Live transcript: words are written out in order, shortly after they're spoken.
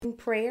morning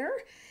prayer.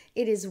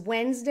 It is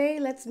Wednesday.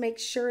 Let's make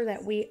sure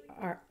that we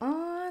are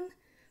on.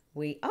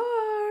 We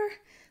are.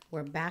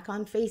 We're back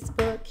on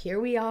Facebook. Here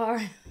we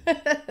are.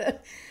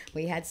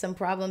 We had some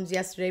problems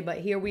yesterday, but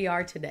here we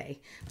are today.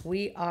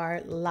 We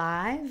are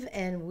live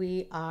and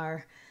we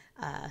are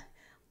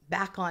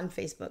back on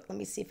Facebook. Let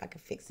me see if I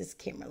can fix this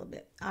camera a little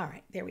bit. All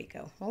right, there we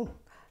go. Oh,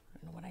 I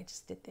don't know what I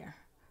just did there.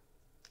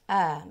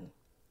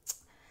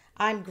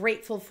 I'm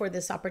grateful for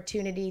this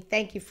opportunity.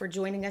 Thank you for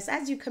joining us.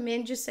 As you come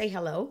in, just say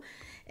hello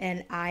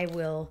and I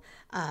will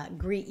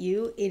greet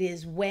you. It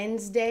is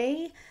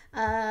Wednesday,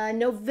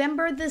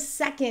 November the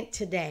 2nd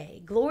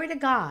today. Glory to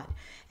God.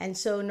 And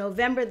so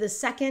November the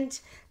 2nd,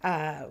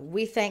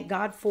 we thank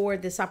God for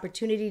this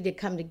opportunity to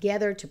come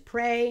together to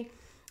pray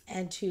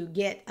and to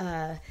get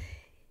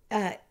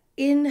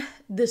in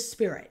the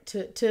spirit,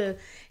 to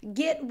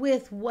get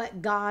with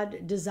what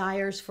God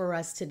desires for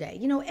us today.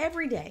 You know,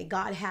 every day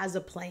God has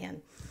a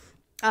plan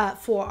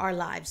for our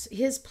lives.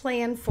 His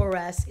plan for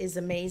us is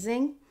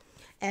amazing.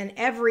 And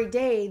every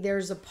day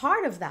there's a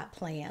part of that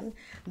plan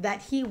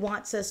that he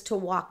wants us to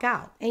walk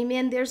out.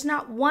 Amen. There's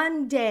not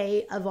one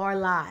day of our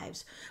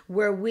lives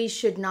where we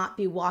should not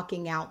be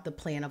walking out the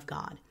plan of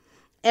God.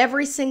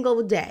 Every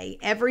single day,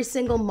 every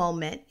single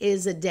moment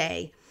is a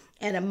day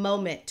and a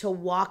moment to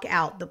walk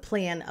out the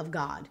plan of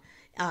God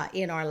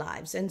in our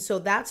lives. And so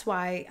that's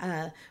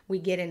why we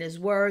get in his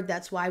word.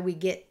 That's why we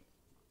get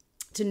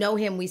to know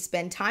him. We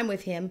spend time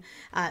with him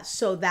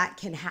so that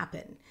can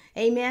happen.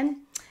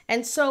 Amen.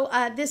 And so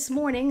this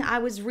morning I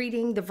was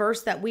reading the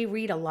verse that we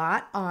read a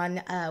lot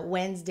on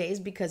Wednesdays,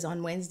 because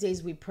on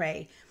Wednesdays we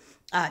pray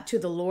to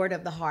the Lord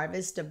of the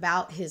harvest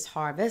about his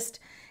harvest.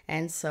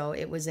 And so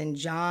it was in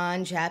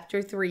John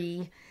chapter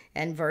 3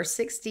 and verse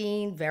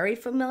 16, very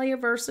familiar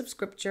verse of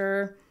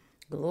scripture.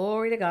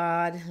 Glory to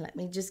God. Let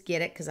me just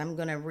get it because I'm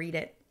going to read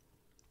it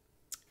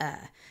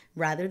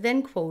rather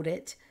than quote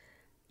it.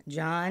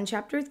 John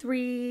chapter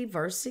 3,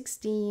 verse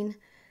 16.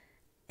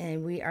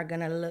 And we are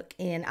going to look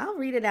in. I'll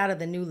read it out of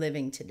the New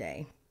Living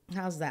today.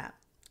 How's that?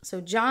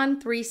 So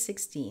John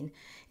 3:16.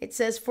 It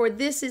says, "For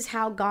this is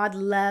how God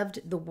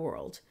loved the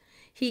world.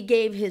 He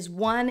gave his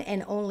one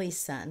and only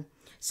Son,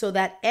 so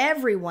that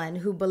everyone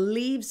who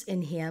believes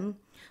in him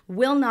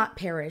will not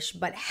perish,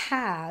 but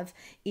have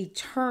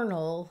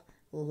eternal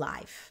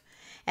life."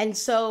 And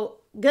so,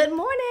 good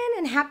morning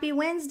and happy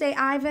Wednesday,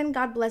 Ivan.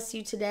 God bless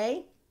you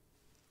today.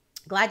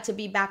 Glad to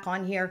be back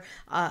on here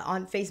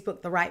on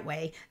Facebook the right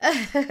way.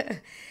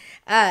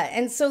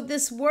 And so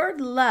this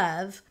word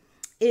love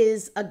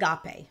is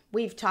agape.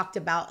 We've talked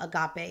about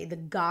agape, the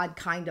God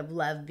kind of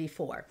love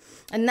before.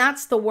 And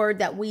that's the word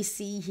that we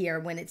see here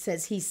when it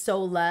says he's so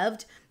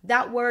loved.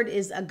 That word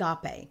is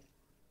agape.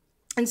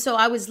 And so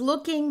I was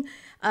looking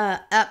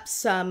up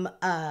some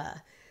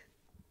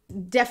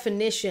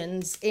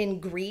definitions in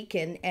Greek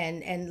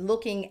and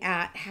looking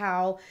at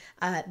how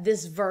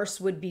this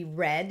verse would be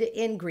read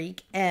in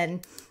Greek.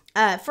 And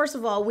first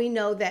of all, we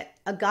know that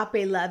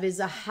agape love is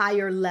a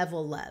higher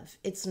level love.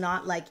 It's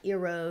not like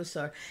eros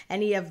or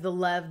any of the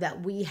love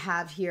that we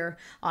have here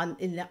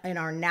in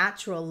our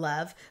natural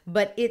love,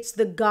 but it's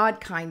the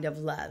God kind of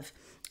love.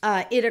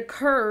 It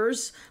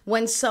occurs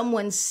when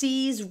someone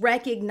sees,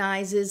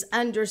 recognizes,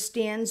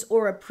 understands,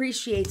 or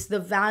appreciates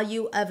the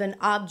value of an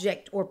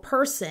object or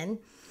person,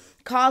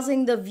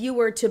 causing the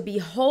viewer to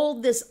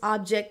behold this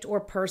object or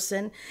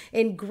person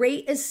in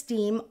great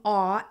esteem,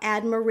 awe,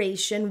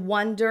 admiration,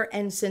 wonder,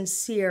 and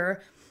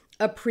sincere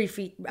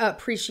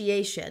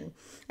appreciation.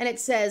 And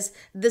it says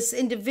this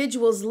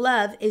individual's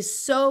love is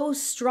so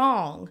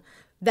strong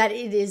that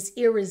it is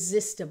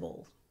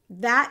irresistible.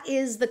 That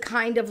is the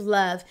kind of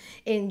love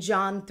in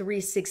John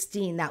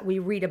 3:16 that we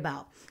read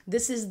about.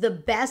 This is the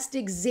best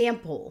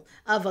example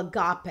of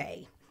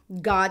agape,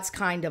 God's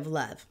kind of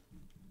love.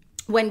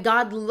 When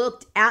God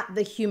looked at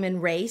the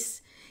human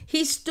race,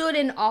 he stood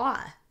in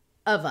awe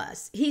of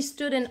us. He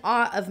stood in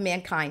awe of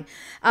mankind,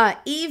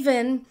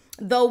 even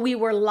though we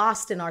were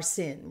lost in our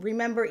sin.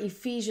 Remember,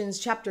 Ephesians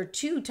chapter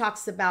 2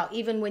 talks about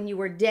even when you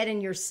were dead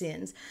in your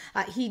sins,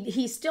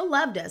 he still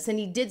loved us and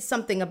he did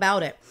something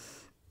about it.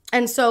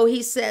 And so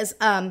he says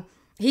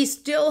he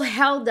still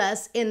held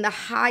us in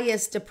the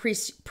highest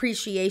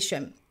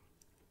appreciation.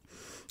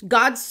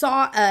 God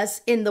saw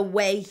us in the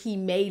way he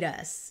made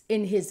us,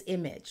 in his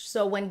image.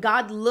 So when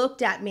God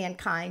looked at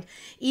mankind,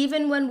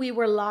 even when we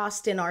were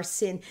lost in our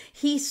sin,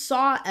 he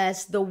saw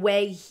us the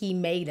way he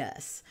made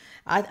us.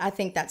 I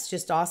think that's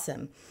just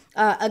awesome.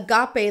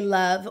 Agape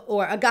love,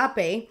 or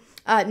agape,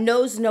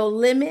 knows no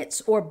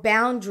limits or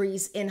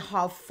boundaries in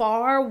how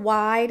far,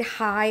 wide,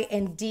 high,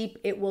 and deep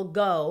it will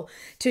go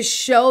to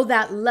show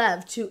that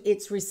love to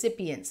its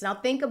recipients. Now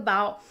think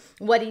about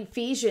what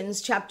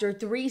Ephesians chapter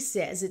 3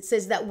 says. It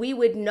says that we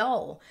would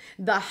know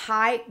the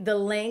height, the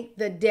length,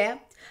 the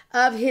depth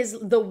of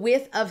the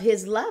width of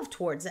his love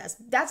towards us.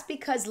 That's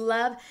because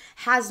love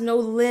has no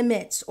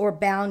limits or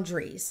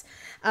boundaries.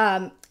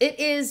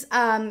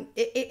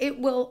 It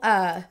will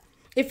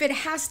if it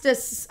has to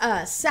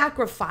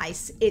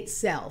sacrifice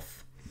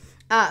itself,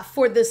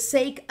 for the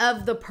sake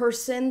of the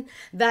person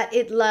that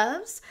it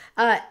loves,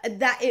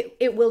 that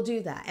it will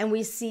do that. And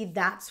we see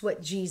that's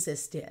what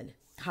Jesus did.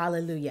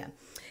 Hallelujah.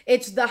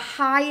 It's the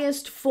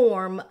highest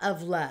form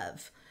of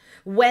love.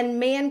 When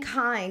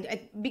mankind,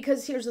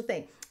 because here's the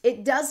thing,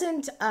 it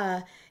doesn't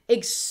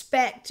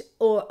expect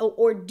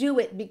or do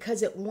it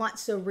because it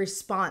wants a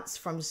response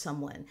from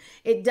someone.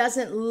 It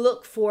doesn't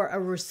look for a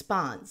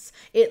response.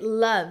 It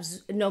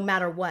loves no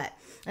matter what.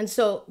 And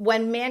so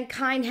when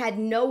mankind had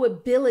no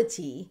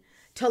ability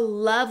to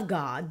love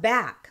God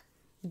back,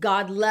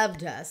 God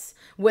loved us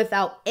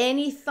without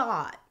any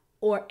thought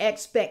or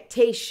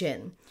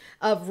expectation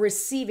of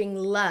receiving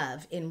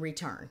love in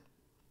return.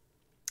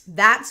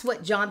 That's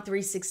what John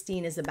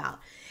 3:16 is about.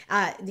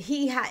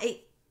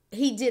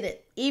 He did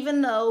it,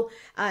 even though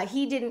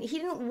he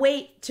didn't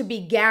wait to be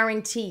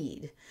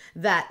guaranteed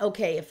that,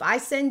 okay, if I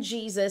send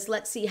Jesus,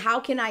 let's see, how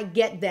can I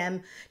get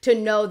them to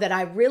know that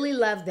I really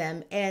love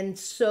them? And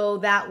so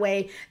that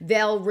way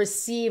they'll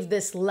receive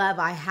this love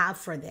I have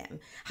for them.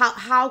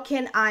 How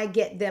can I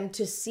get them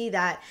to see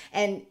that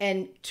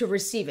and to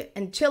receive it?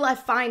 Until I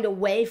find a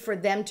way for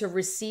them to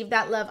receive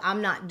that love,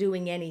 I'm not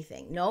doing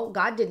anything. No,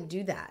 God didn't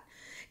do that.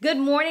 Good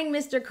morning,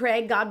 Mr.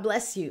 Craig. God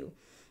bless you.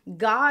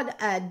 God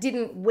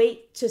didn't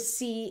wait to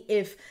see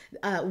if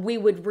we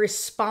would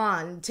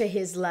respond to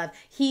his love.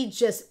 He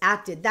just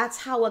acted. That's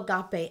how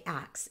agape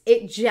acts.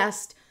 It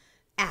just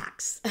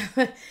acts.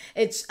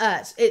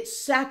 It's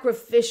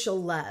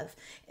sacrificial love.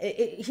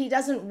 He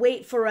doesn't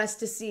wait for us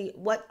to see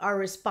what our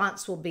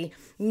response will be.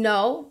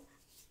 No,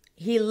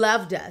 he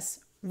loved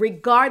us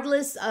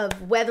regardless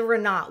of whether or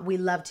not we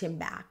loved him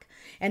back.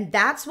 And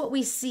that's what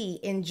we see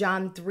in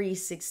John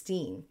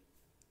 3:16.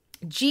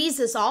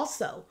 Jesus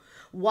also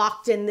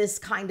walked in this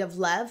kind of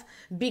love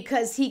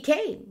because he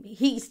came.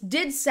 He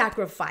did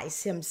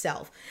sacrifice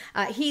himself.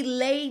 He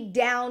laid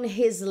down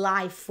his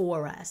life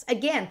for us.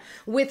 Again,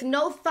 with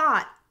no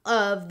thought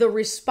of the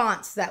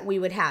response that we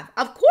would have.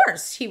 Of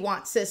course, he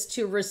wants us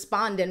to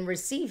respond and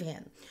receive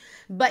him.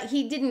 But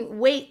he didn't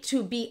wait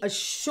to be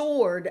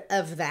assured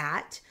of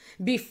that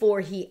before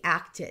he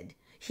acted.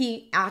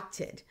 He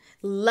acted.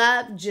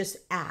 Love just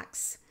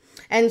acts.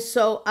 And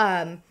so,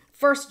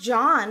 1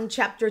 John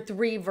chapter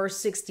 3, verse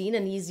 16,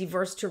 an easy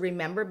verse to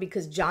remember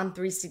because John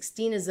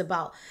 3:16 is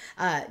about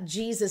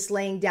Jesus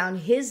laying down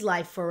his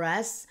life for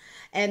us.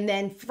 And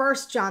then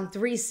 1 John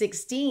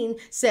 3:16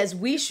 says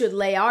we should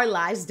lay our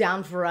lives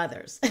down for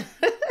others.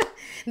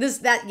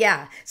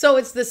 So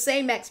it's the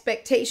same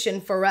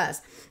expectation for us.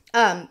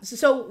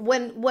 So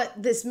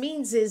what this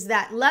means is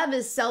that love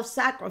is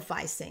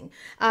self-sacrificing.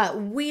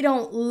 We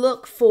don't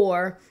look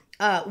for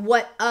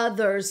what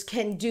others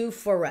can do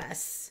for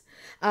us.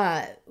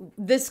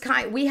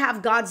 We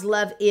have God's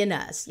love in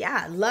us.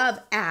 Yeah, love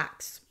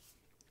acts.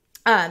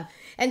 And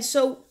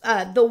so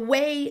the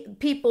way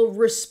people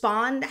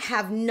respond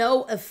have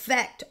no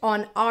effect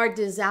on our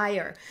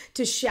desire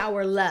to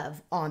shower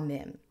love on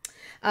them.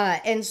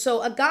 And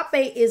so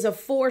agape is a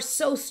force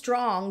so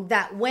strong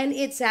that when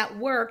it's at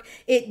work,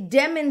 it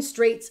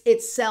demonstrates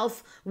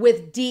itself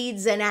with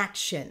deeds and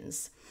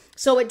actions.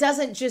 So it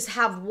doesn't just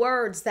have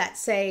words that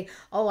say,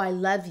 oh, I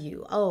love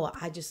you. Oh,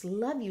 I just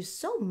love you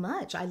so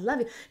much. I love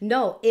you.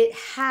 No, it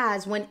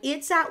has, when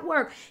it's at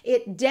work,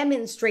 it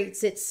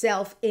demonstrates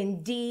itself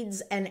in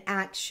deeds and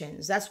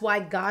actions. That's why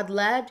God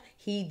loved,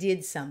 he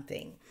did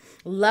something.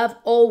 Love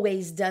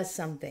always does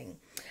something.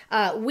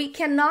 We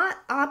cannot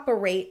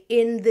operate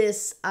in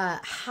this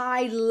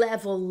high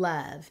level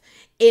love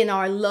in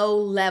our low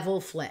level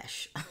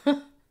flesh.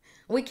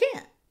 We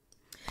can't.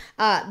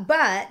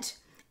 But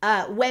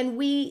when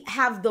we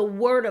have the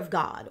word of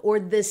God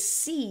or the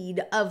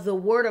seed of the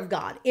word of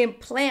God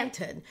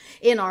implanted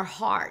in our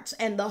hearts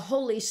and the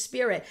Holy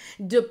Spirit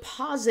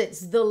deposits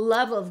the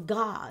love of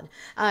God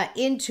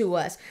into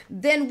us,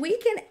 then we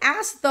can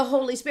ask the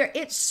Holy Spirit.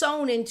 It's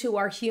sown into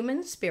our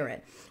human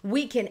spirit.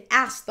 We can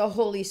ask the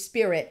Holy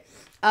Spirit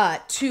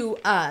to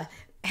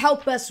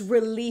help us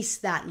release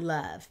that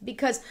love,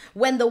 because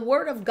when the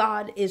word of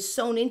God is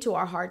sown into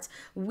our hearts,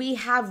 we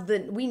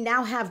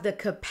now have the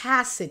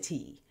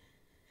capacity.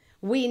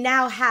 We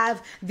now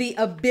have the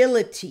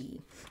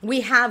ability,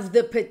 we have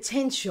the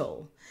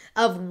potential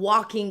of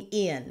walking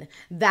in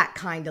that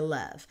kind of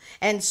love.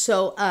 And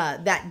so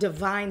that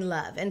divine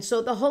love. And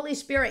so the Holy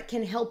Spirit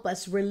can help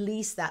us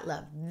release that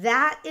love.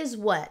 That is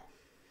what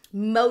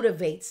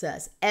motivates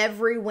us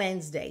every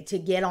Wednesday to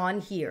get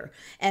on here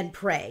and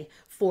pray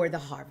for the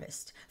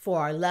harvest, for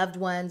our loved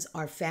ones,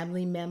 our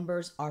family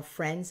members, our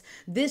friends.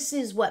 This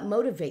is what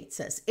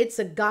motivates us. It's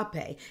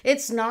agape.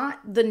 It's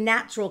not the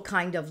natural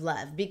kind of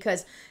love,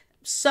 because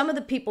some of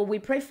the people we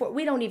pray for,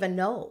 we don't even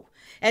know.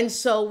 And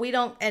so we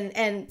don't,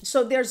 and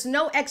so there's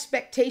no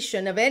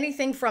expectation of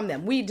anything from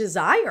them. We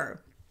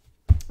desire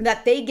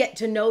that they get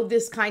to know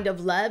this kind of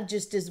love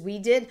just as we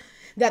did,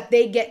 that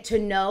they get to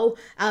know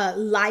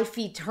life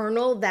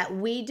eternal that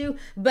we do,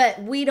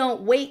 but we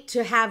don't wait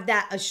to have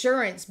that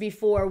assurance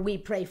before we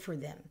pray for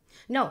them.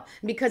 No,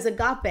 because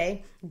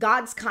agape,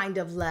 God's kind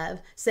of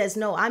love, says,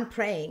 no, I'm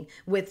praying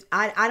with,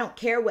 I don't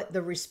care what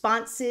the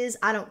response is.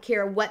 I don't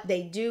care what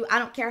they do. I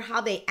don't care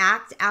how they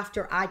act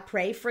after I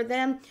pray for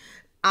them.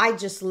 I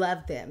just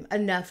love them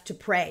enough to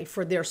pray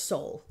for their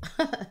soul.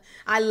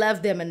 I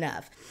love them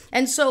enough.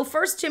 And so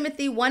 1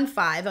 Timothy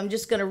 1:5, I'm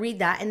just going to read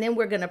that and then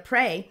we're going to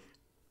pray.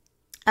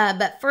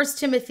 But 1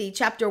 Timothy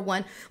chapter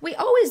 1,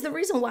 the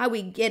reason why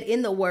we get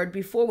in the word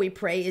before we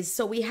pray is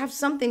so we have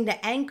something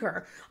to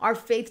anchor our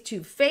faith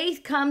to.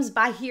 Faith comes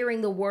by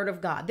hearing the word of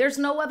God. There's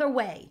no other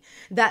way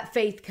that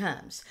faith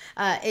comes.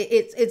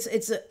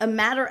 It's a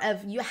matter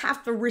of you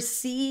have to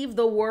receive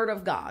the word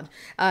of God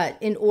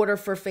in order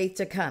for faith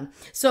to come.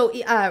 So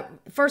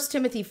 1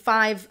 Timothy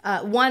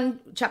 1,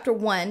 chapter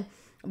 1,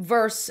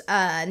 verse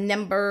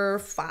number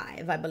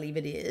 5, I believe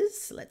it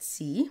is. Let's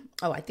see.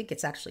 Oh, I think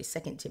it's actually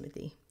 2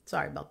 Timothy.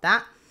 Sorry about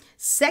that.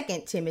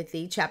 2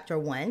 Timothy chapter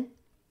 1,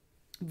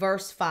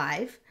 verse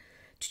 5.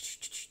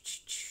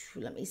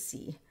 Let me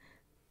see.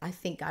 I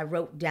think I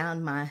wrote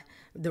down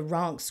the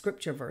wrong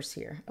scripture verse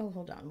here. Oh,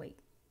 hold on. Wait.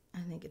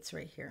 I think it's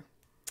right here.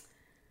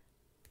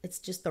 It's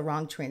just the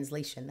wrong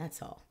translation.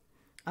 That's all.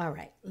 All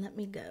right. Let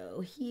me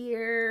go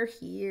here.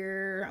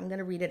 I'm going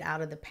to read it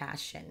out of the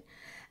Passion.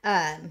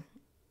 I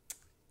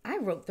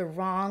wrote the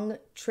wrong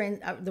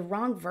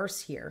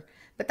verse here,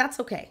 but that's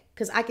okay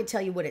because I can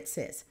tell you what it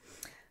says.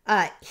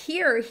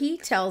 Here he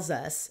tells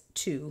us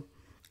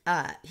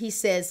he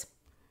says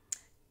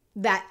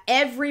that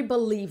every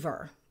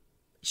believer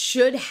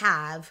should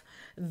have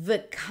the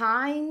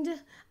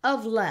kind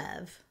of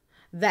love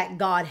that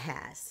God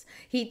has.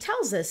 He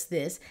tells us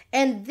this.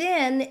 And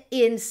then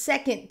in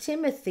 2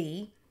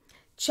 Timothy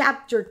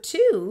chapter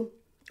 2,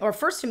 or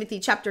 1 Timothy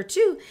chapter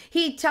 2,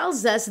 he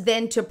tells us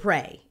then to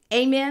pray.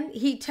 Amen.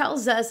 He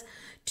tells us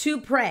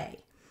to pray.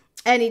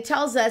 And he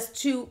tells us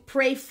to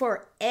pray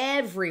for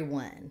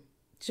everyone.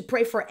 To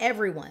pray for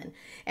everyone.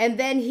 And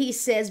then he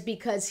says,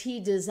 because he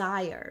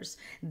desires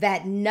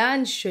that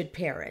none should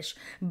perish,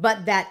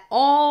 but that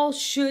all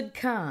should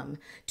come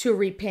to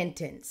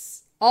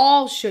repentance.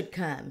 All should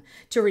come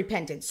to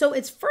repentance. So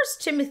it's 1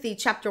 Timothy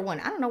chapter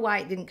 1. I don't know why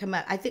it didn't come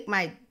up. I think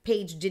my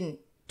page didn't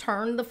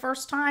turn the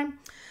first time.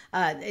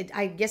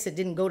 I guess it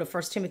didn't go to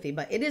 1 Timothy,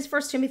 but it is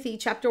 1 Timothy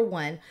chapter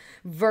 1,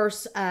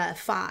 verse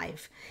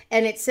 5.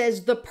 And it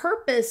says, the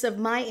purpose of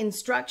my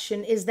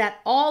instruction is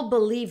that all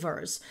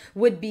believers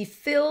would be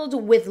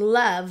filled with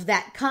love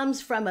that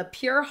comes from a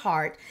pure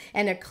heart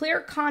and a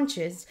clear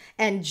conscience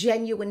and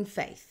genuine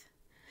faith.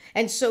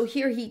 And so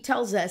here he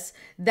tells us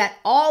that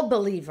all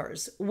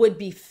believers would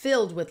be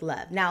filled with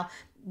love. Now,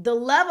 the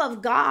love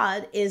of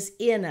God is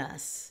in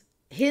us.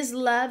 His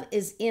love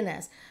is in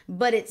us,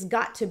 but it's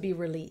got to be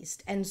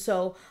released. And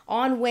so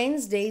on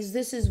Wednesdays,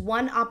 this is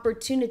one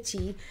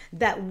opportunity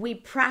that we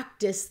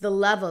practice the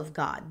love of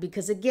God.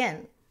 Because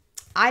again,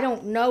 I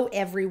don't know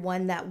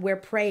everyone that we're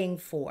praying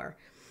for.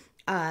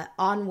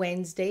 On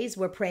Wednesdays,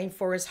 we're praying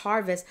for his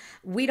harvest.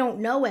 We don't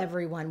know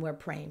everyone we're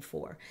praying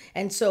for.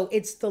 And so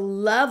it's the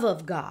love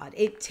of God.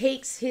 It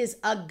takes his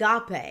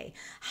agape,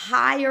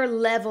 higher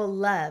level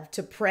love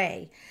to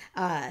pray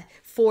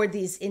for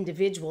these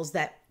individuals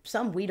that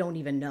some we don't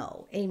even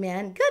know.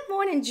 Amen. Good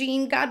morning,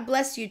 Jean. God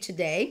bless you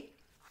today.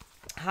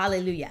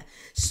 Hallelujah.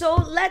 So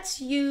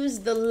let's use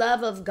the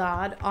love of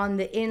God on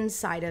the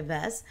inside of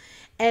us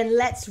and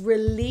let's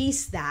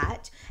release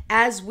that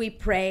as we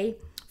pray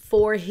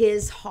for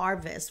his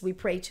harvest. We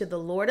pray to the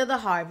Lord of the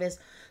harvest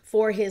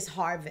for his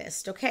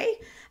harvest. Okay.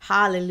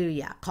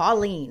 Hallelujah.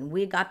 Colleen,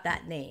 we got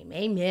that name.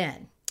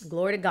 Amen.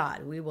 Glory to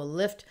God. We will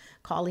lift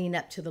Colleen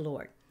up to the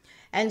Lord.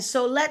 And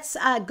so let's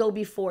go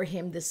before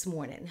him this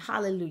morning.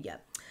 Hallelujah.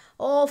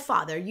 Oh,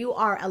 Father, you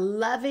are a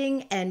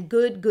loving and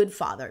good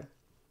Father.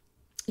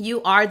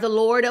 You are the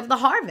Lord of the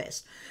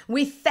harvest.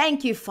 We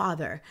thank you,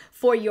 Father,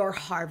 for your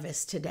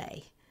harvest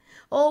today.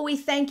 Oh, we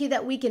thank you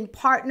that we can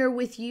partner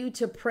with you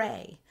to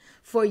pray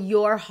for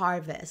your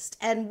harvest.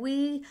 And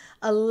we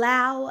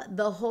allow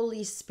the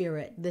Holy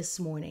Spirit this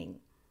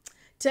morning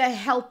to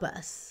help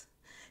us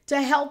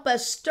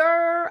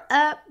stir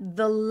up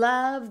the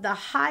love, the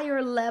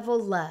higher level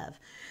love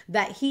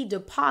that he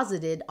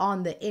deposited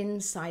on the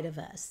inside of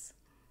us.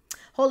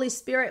 Holy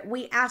Spirit,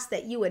 we ask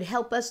that you would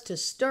help us to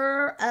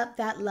stir up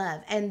that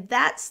love. And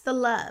that's the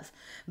love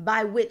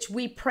by which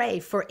we pray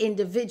for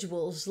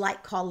individuals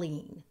like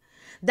Colleen.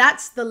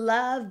 That's the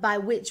love by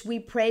which we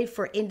pray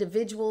for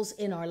individuals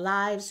in our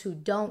lives who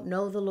don't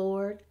know the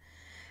Lord,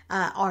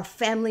 our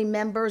family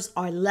members,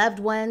 our loved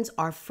ones,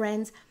 our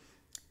friends.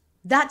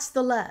 That's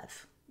the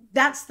love.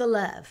 That's the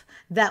love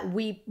that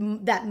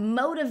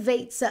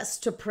motivates us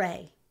to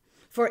pray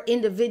for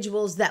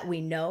individuals that we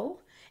know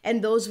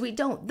and those we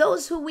don't,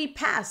 those who we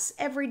pass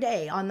every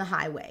day on the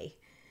highway,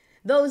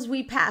 those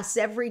we pass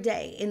every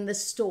day in the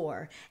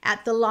store,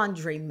 at the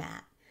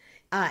laundromat,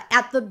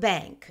 at the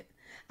bank,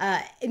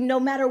 no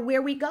matter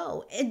where we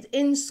go,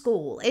 in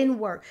school, in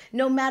work,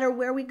 no matter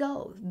where we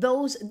go.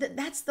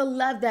 That's the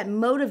love that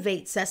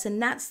motivates us, and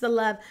that's the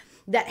love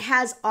that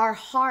has our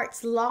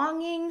hearts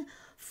longing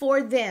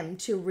for them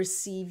to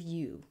receive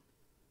you.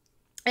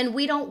 And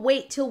we don't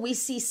wait till we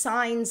see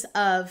signs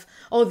of,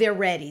 oh, they're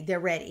ready, they're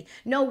ready.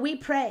 No, we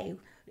pray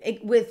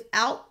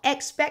without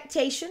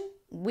expectation.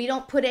 We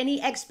don't put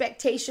any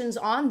expectations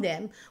on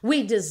them.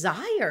 We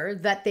desire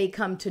that they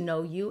come to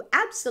know you,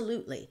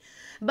 absolutely.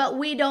 But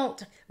we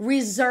don't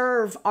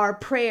reserve our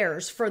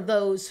prayers for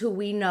those who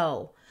we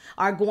know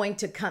are going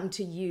to come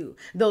to you,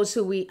 those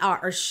who we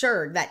are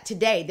assured that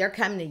today they're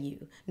coming to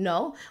you.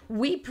 No,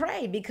 we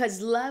pray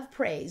because love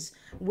prays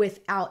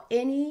without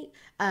any,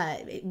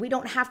 we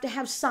don't have to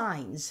have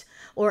signs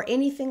or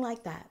anything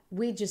like that.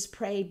 We just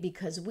pray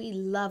because we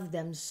love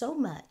them so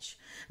much,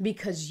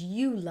 because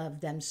you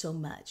love them so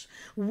much.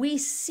 We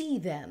see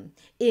them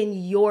in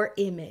your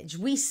image.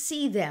 We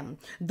see them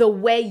the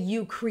way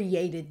you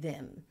created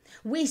them.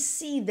 We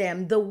see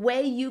them the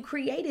way you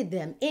created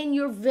them, in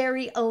your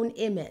very own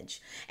image.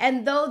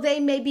 And though they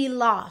may be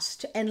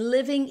lost and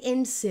living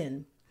in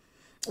sin,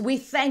 we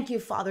thank you,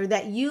 Father,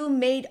 that you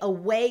made a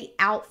way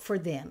out for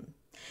them.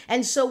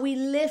 And so we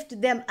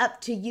lift them up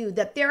to you,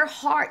 that their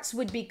hearts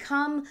would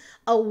become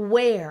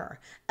aware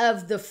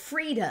of the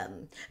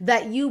freedom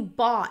that you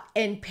bought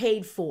and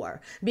paid for,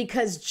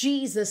 because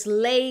Jesus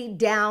laid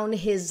down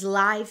his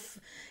life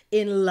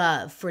in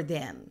love for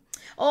them.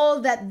 Oh,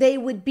 that they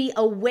would be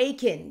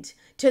awakened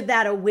to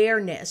that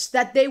awareness,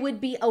 that they would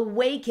be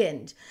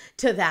awakened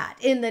to that,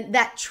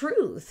 that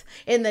truth,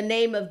 in the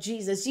name of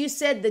Jesus. You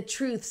said the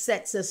truth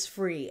sets us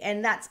free,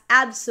 and that's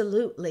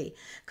absolutely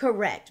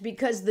correct,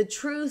 because the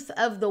truth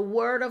of the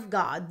word of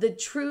God, the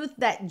truth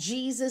that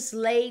Jesus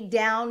laid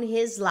down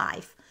his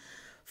life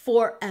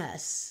for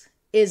us,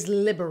 is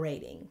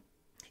liberating.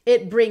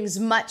 It brings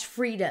much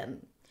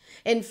freedom.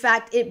 In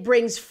fact, it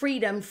brings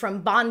freedom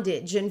from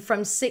bondage and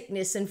from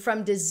sickness and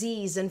from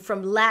disease and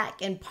from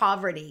lack and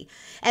poverty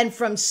and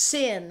from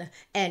sin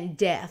and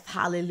death.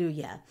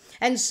 Hallelujah.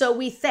 And so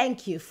we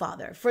thank you,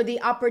 Father, for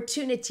the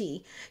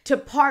opportunity to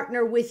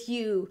partner with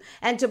you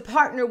and to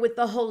partner with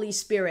the Holy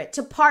Spirit,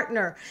 to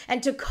partner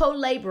and to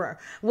co-labor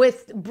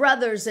with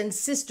brothers and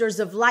sisters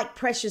of like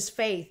precious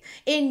faith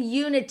in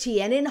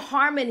unity and in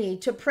harmony,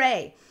 to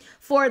pray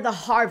for the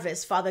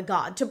harvest, Father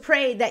God, to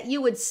pray that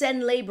you would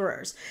send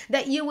laborers,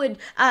 that you would,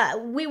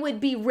 we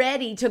would be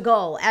ready to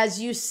go as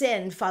you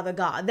send, Father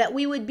God, that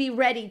we would be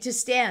ready to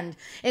stand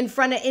in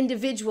front of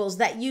individuals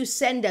that you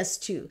send us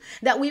to,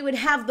 that we would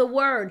have the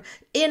word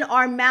in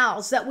our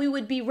mouths, that we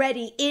would be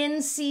ready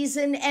in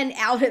season and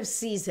out of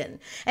season.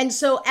 And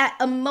so at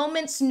a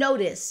moment's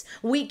notice,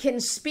 we can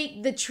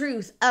speak the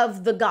truth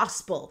of the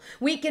gospel.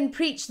 We can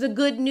preach the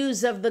good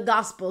news of the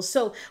gospel.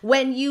 So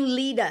when you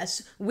lead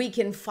us, we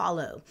can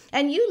follow.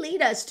 And you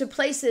lead us to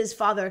places,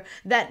 Father,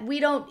 that we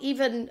don't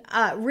even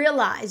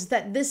realize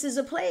that this is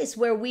a place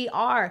where we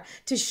are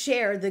to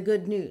share the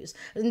good news.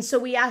 And so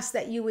we ask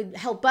that you would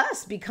help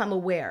us become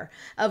aware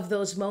of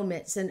those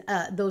moments and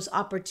those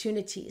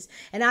opportunities.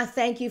 And I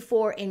thank you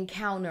for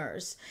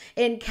encounters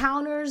of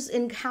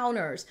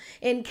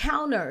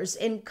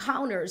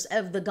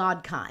the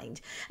God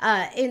kind,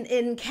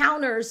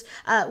 encounters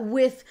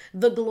with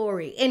the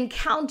glory,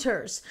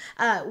 encounters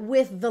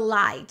with the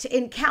light,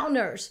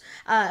 encounters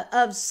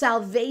of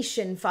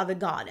salvation, Father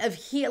God, of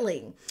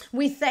healing.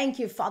 We thank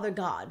you, Father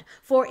God,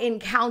 for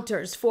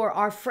encounters for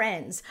our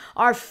friends,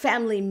 our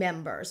family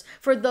members,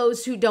 for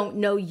those who don't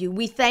know you.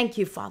 We thank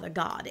you, Father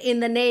God, in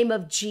the name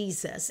of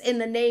Jesus, in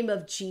the name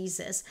of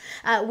Jesus.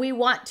 We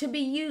want to be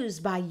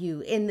used by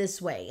you in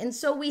this way. And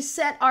so we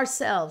set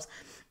ourselves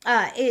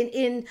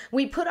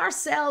we put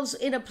ourselves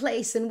in a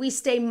place, and we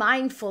stay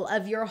mindful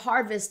of your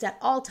harvest at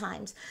all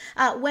times.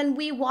 When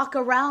we walk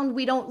around,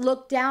 we don't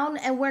look down,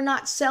 and we're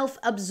not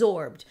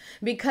self-absorbed,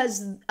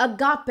 because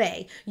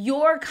agape,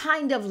 your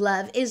kind of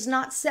love, is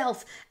not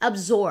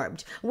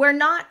self-absorbed. We're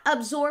not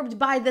absorbed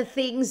by the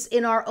things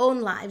in our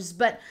own lives,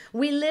 but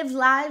we live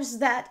lives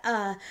that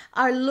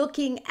are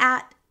looking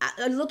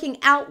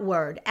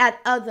outward at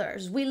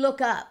others. We look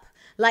up,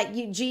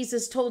 like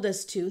Jesus told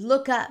us to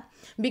look up,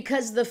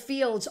 because the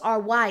fields are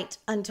white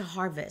unto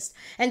harvest.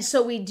 And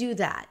so we do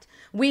that.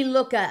 We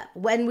look up.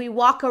 When we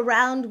walk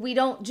around, we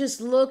don't just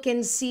look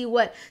and see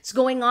what's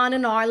going on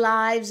in our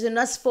lives and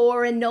us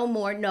four and no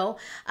more. No,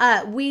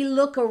 we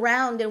look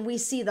around and we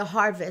see the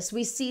harvest.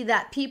 We see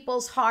that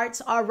people's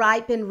hearts are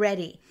ripe and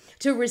ready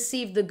to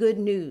receive the good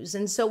news.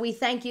 And so we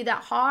thank you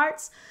that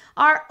hearts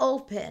are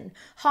open.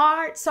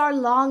 Hearts are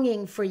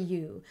longing for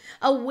you.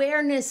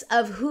 Awareness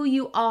of who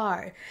you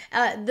are,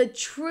 the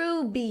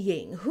true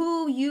being,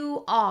 who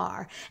you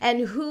are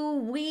and who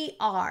we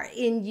are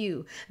in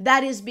you.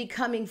 That is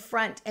becoming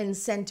front and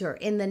center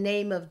in the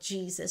name of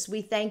Jesus.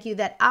 We thank you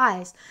that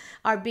eyes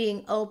are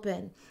being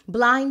opened.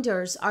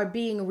 Blinders are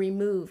being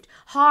removed.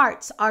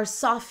 Hearts are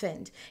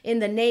softened in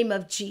the name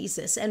of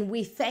Jesus. And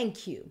we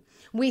thank you.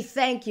 We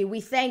thank you. We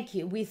thank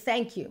you. We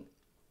thank you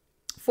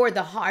for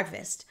the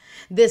harvest,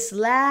 this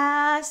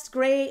last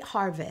great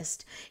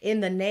harvest,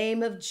 in the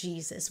name of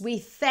Jesus. We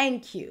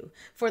thank you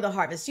for the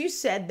harvest. You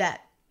said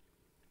that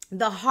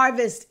the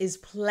harvest is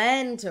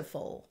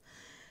plentiful.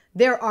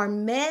 There are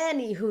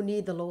many who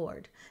need the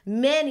Lord.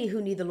 Many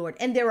who need the Lord.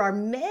 And there are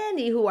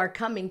many who are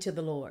coming to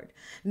the Lord.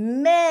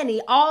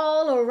 Many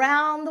all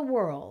around the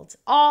world,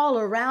 all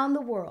around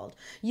the world.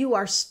 You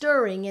are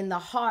stirring in the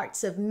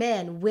hearts of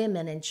men,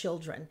 women, and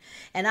children.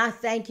 And I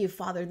thank you,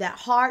 Father, that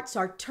hearts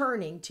are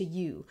turning to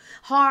you.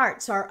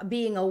 Hearts are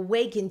being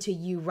awakened to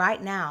you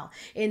right now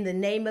in the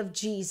name of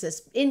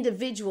Jesus.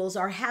 Individuals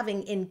are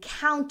having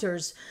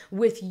encounters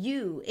with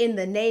you in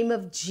the name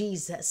of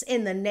Jesus.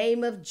 In the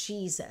name of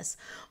Jesus.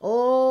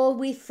 Oh,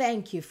 we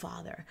thank you,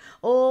 Father.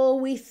 Oh,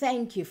 we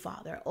thank you,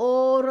 Father.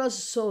 Oh,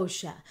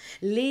 Rososha,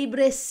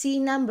 libre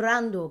sinam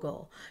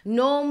brandogo,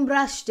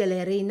 nombra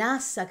stele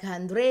rinassa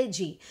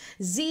candregi,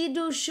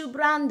 zidu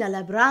shubranda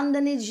la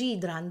brandane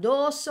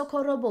gidrandoso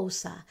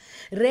corobosa,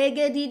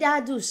 rege di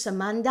dadusa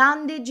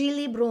mandande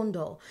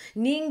gilibrondo,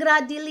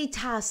 ningra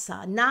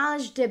dilitasa,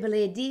 naj de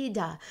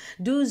bledida,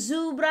 du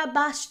zubra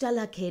basta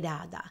la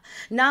kedada,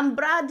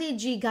 nambradi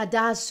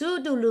gigada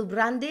sudu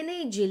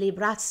lubrandine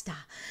gilibrasta,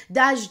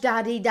 daj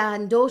dari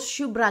dando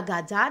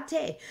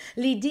shubragadate,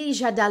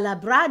 lidija dalla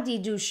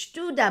bradi du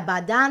studa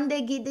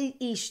badande gide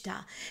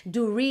ishta,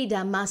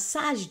 durida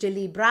massage de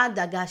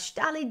librada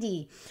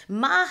gastalidi,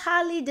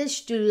 mahali de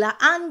stula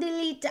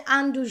andelit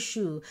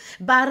andushu,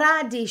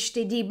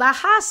 baradishti di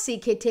bahasi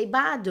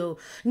ketebado,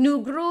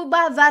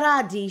 nugruba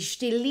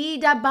varadishti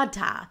lida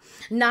bata,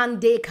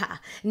 nandeka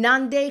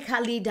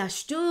lida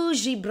stu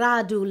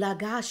jibradu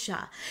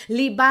lagasha,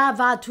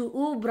 libava tu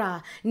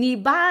ubra,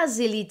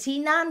 nibazi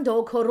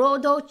litinando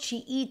korodo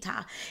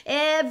chiita,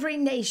 every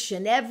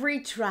nation, every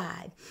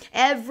tribe,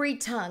 every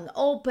tongue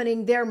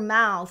opening their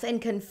mouth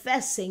and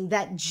confessing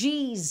that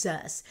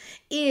Jesus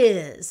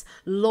is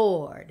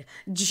Lord.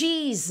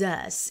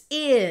 Jesus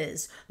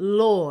is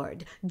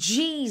Lord.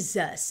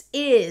 Jesus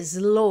is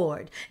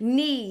Lord.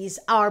 Knees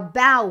are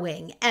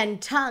bowing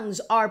and tongues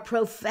are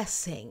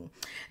professing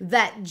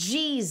that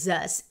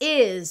Jesus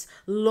is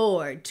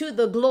Lord, to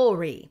the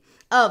glory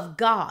of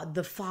God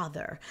the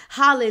Father.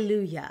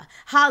 Hallelujah.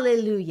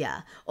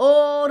 Hallelujah.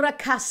 Oh,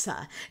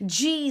 Rakasa.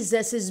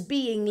 Jesus is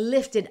being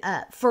lifted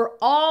up for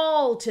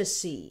all to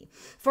see.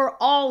 For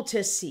all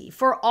to see.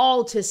 For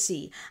all to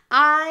see.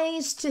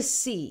 Eyes to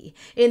see.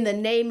 In the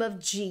name of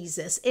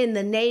Jesus. In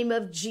the name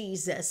of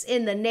Jesus.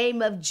 In the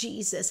name of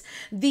Jesus.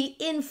 The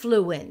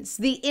influences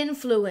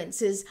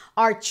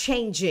are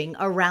changing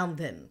around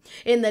them.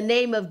 In the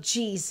name of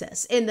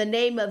Jesus. In the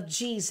name of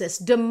Jesus.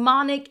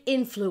 Demonic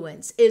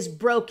influence is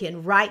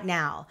broken right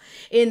now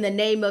in the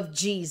name of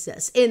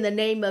Jesus. In the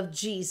name of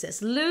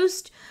Jesus.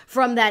 Loosed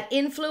from that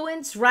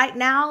influence right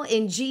now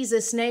in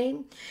Jesus'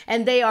 name.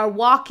 And they are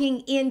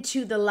walking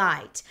into the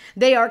light.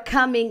 They are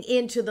coming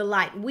into the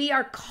light. We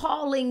are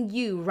calling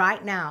you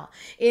right now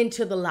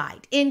into the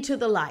light. Into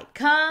the light.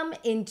 Come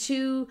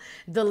into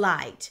the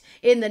light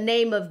in the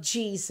name of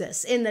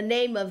Jesus. In the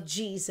name of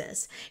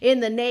Jesus.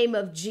 In the name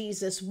of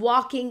Jesus.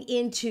 Walking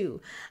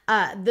into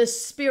the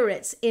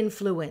Spirit's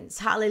influence.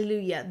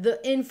 Hallelujah. The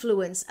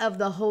influence of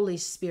the Holy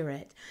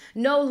Spirit.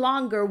 No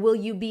longer will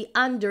you be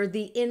under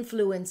the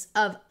influence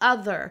of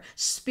other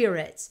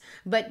spirits,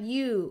 but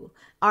you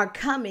are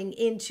coming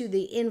into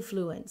the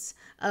influence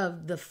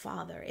of the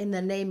Father in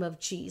the name of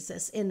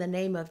Jesus. In the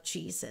name of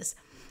Jesus.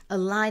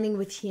 Aligning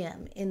with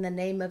him in the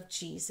name of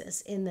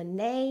Jesus. In the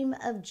name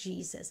of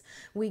Jesus,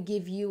 we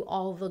give you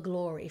all the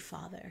glory,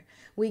 Father.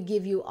 We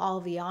give you all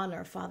the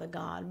honor, Father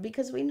God,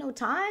 because we know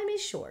time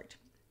is short.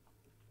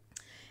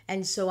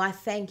 And so I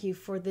thank you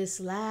for this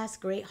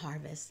last great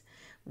harvest.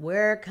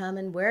 We're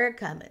coming, we're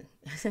coming.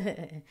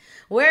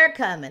 We're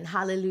coming.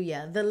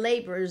 Hallelujah. The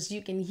laborers,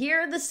 you can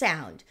hear the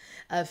sound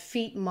of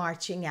feet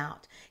marching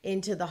out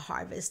into the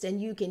harvest,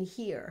 and you can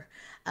hear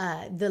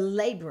the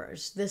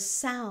laborers, the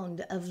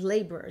sound of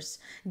laborers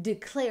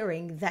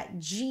declaring that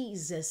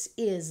Jesus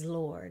is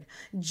Lord.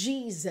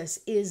 Jesus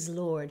is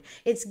Lord.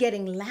 It's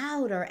getting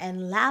louder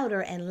and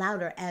louder and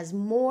louder as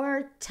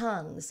more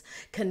tongues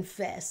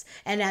confess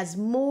and as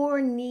more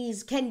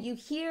knees. Can you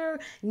hear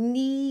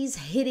knees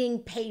hitting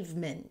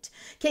pavement?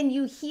 Can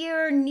you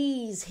hear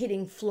knees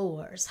hitting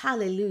floors?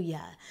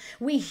 Hallelujah.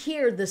 We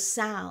hear the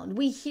sound.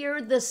 We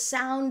hear the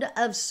sound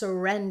of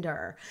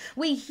surrender.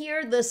 We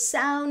hear the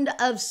sound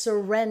of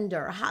surrender.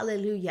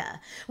 Hallelujah.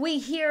 We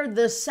hear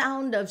the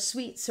sound of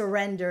sweet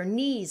surrender.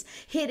 Knees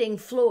hitting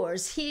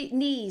floors,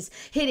 knees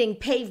hitting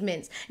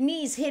pavements,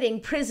 knees hitting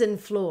prison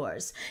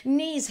floors,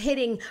 knees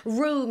hitting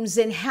rooms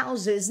in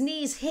houses,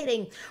 knees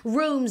hitting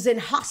rooms in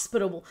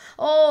hospital.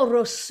 Oh,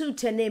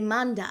 Rosute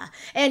Nemanda,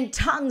 and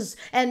tongues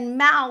and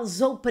mouths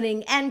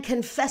opening and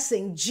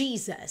confessing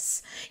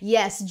Jesus.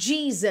 Yes,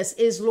 Jesus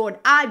is Lord.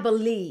 I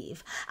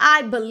believe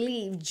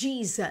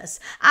Jesus.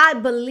 I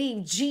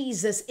believe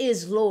Jesus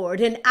is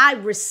Lord, and I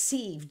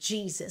receive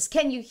Jesus.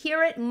 Can you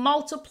hear it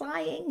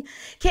multiplying?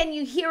 Can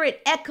you hear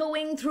it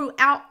echoing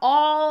throughout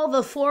all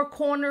the four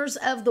corners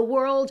of the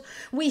world?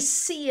 We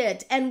see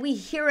it and we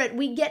hear it.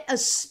 We get a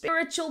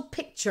spiritual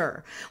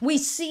picture. We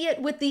see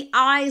it with the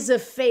eyes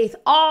of faith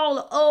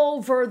all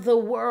over the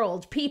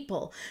world.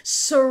 People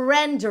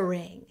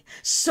surrendering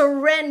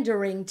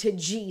surrendering to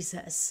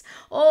Jesus.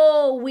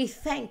 Oh, we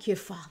thank you,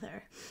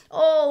 Father.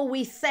 Oh,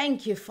 we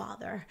thank you,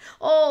 Father.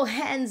 Oh,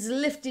 hands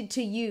lifted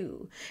to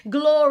you,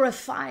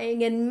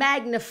 glorifying and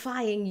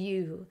magnifying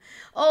you.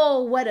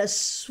 Oh, what a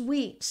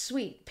sweet,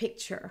 sweet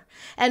picture,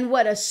 and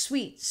what a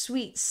sweet,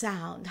 sweet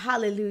sound.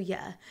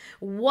 Hallelujah.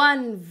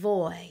 One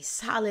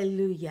voice,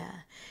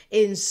 hallelujah,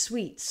 in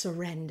sweet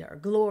surrender.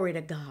 Glory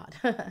to God.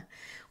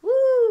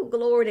 Woo,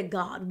 glory to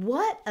God.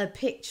 What a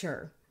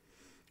picture.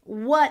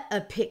 What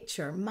a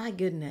picture. My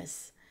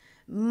goodness.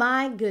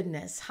 My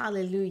goodness.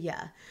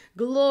 Hallelujah.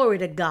 Glory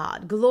to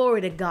God.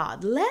 Glory to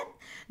God. Let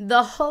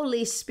the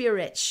Holy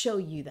Spirit show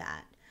you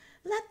that.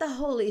 Let the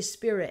Holy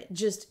Spirit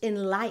just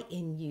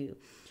enlighten you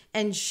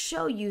and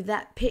show you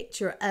that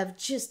picture of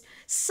just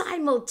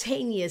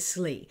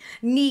simultaneously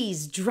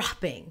knees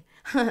dropping,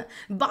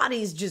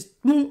 bodies just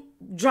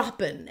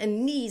dropping,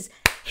 and knees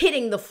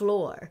hitting the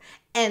floor,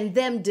 and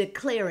them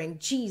declaring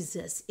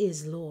Jesus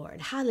is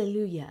Lord.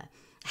 Hallelujah.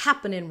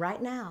 Happening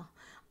right now.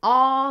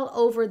 All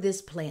over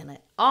this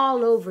planet,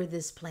 all over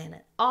this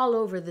planet, all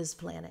over this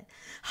planet.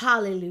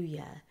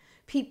 Hallelujah.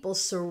 People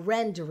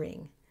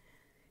surrendering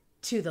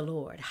to the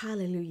Lord.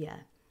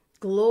 Hallelujah.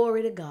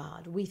 Glory to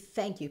God. We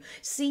thank you.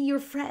 See your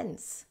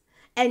friends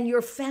and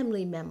your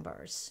family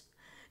members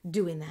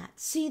doing that.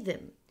 See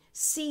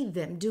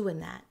them doing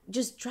that.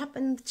 Just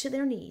dropping to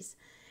their knees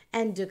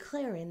and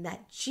declaring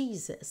that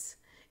Jesus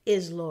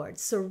is Lord,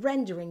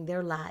 surrendering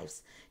their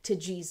lives to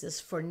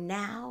Jesus for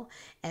now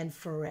and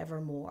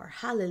forevermore.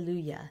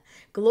 Hallelujah.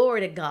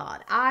 Glory to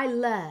God. I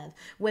love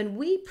when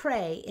we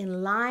pray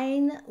in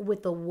line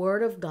with the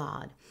Word of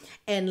God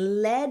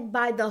and led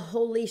by the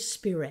Holy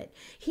Spirit.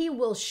 He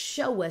will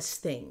show us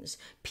things.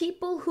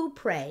 People who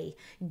pray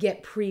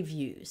get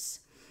previews.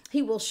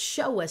 He will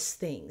show us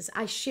things.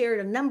 I shared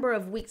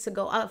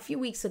a few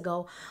weeks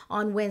ago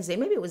on Wednesday,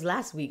 maybe it was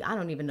last week, I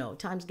don't even know,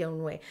 time's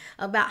going away,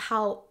 about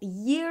how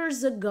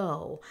years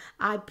ago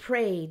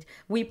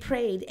we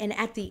prayed, and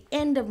at the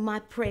end of my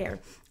prayer,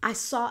 I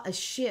saw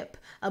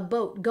a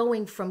boat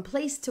going from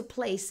place to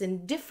place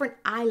in different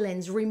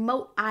islands,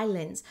 remote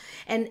islands.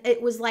 And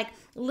it was like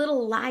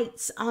little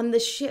lights on the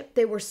ship.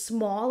 They were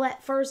small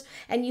at first,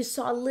 and you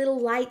saw little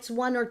lights,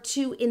 one or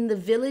two in the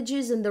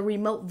villages, in the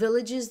remote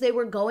villages they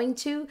were going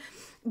to.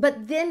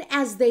 But then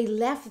as they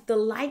left, the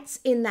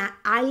lights in that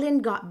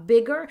island got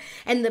bigger,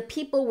 and the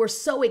people were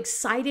so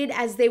excited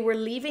as they were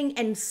leaving.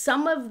 And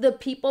some of the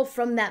people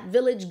from that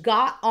village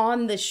got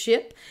on the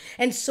ship.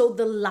 And so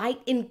the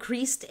light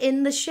increased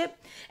in the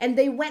ship, and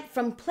they went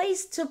from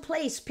place to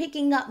place,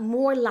 picking up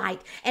more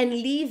light and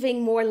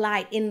leaving more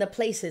light in the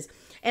places.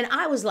 And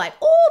I was like,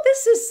 oh,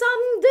 this is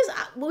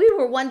we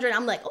were wondering,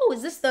 I'm like, oh,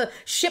 is this the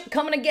ship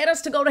coming to get us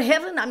to go to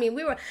heaven? I mean,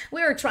 we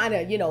were trying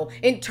to,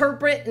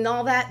 interpret and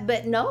all that,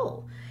 but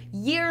no.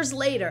 Years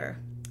later,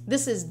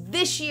 this is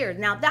this year.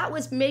 Now, that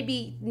was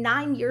maybe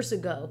 9 years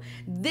ago.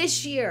 This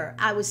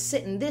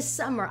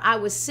summer, I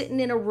was sitting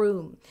in a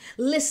room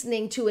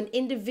listening to an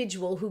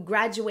individual who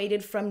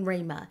graduated from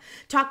Rhema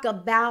talk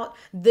about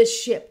the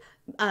ship,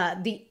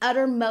 the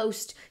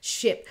uttermost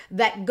ship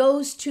that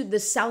goes to the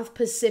South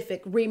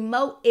Pacific,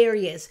 remote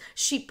areas.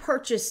 She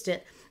purchased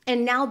it.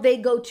 And now they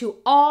go to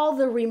all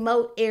the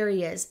remote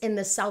areas in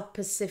the South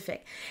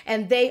Pacific,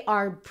 and they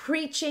are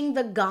preaching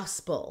the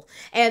gospel,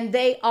 and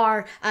they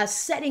are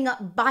setting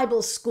up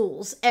Bible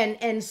schools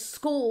and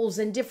schools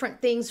and different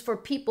things for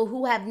people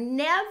who have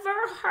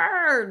never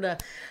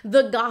heard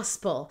the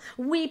gospel.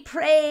 We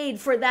prayed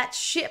for that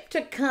ship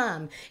to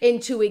come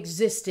into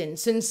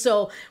existence. And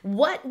so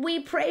what we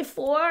pray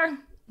for,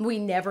 we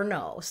never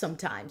know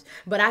sometimes.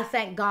 But I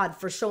thank God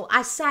for sure.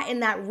 I sat in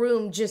that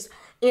room just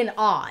in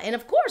awe. And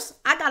of course,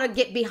 I got to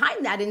get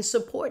behind that and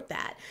support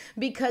that,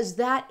 because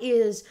that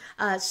is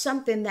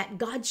something that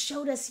God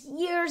showed us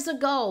years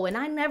ago. And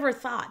I never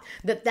thought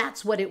that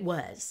that's what it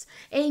was.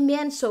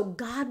 Amen. So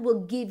God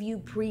will give you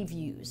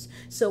previews.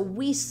 So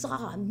I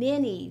saw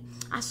many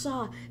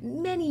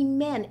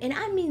men, and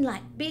I mean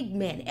like big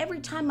men. Every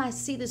time I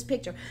see this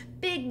picture,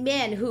 big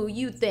men who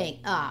you think,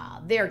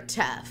 they're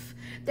tough.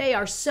 They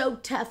are so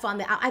tough on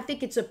that. I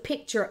think it's a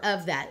picture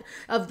of that,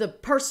 of the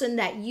person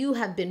that you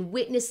have been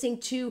witnessing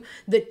to,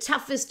 the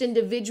toughest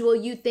individual.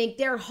 You think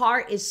their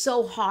heart is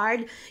so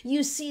hard.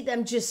 You see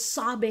them just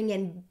sobbing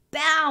and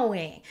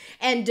bowing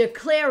and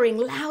declaring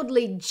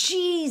loudly,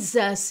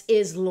 Jesus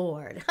is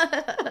Lord.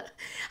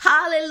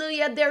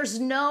 Hallelujah. There's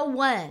no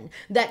one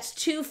that's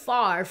too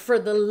far for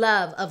the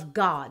love of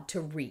God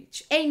to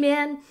reach.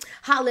 Amen.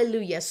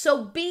 Hallelujah.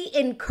 So be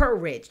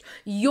encouraged.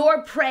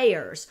 Your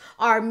prayers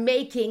are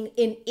making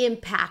an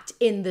impact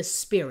in the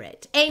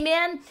spirit.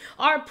 Amen.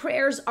 Our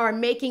prayers are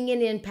making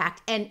an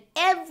impact, and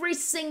every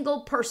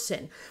single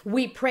person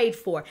we prayed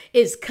for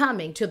is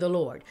coming to the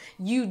Lord.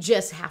 You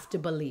just have to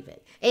believe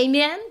it.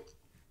 Amen.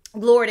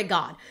 Glory to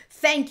God.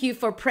 Thank you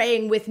for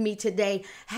praying with me today.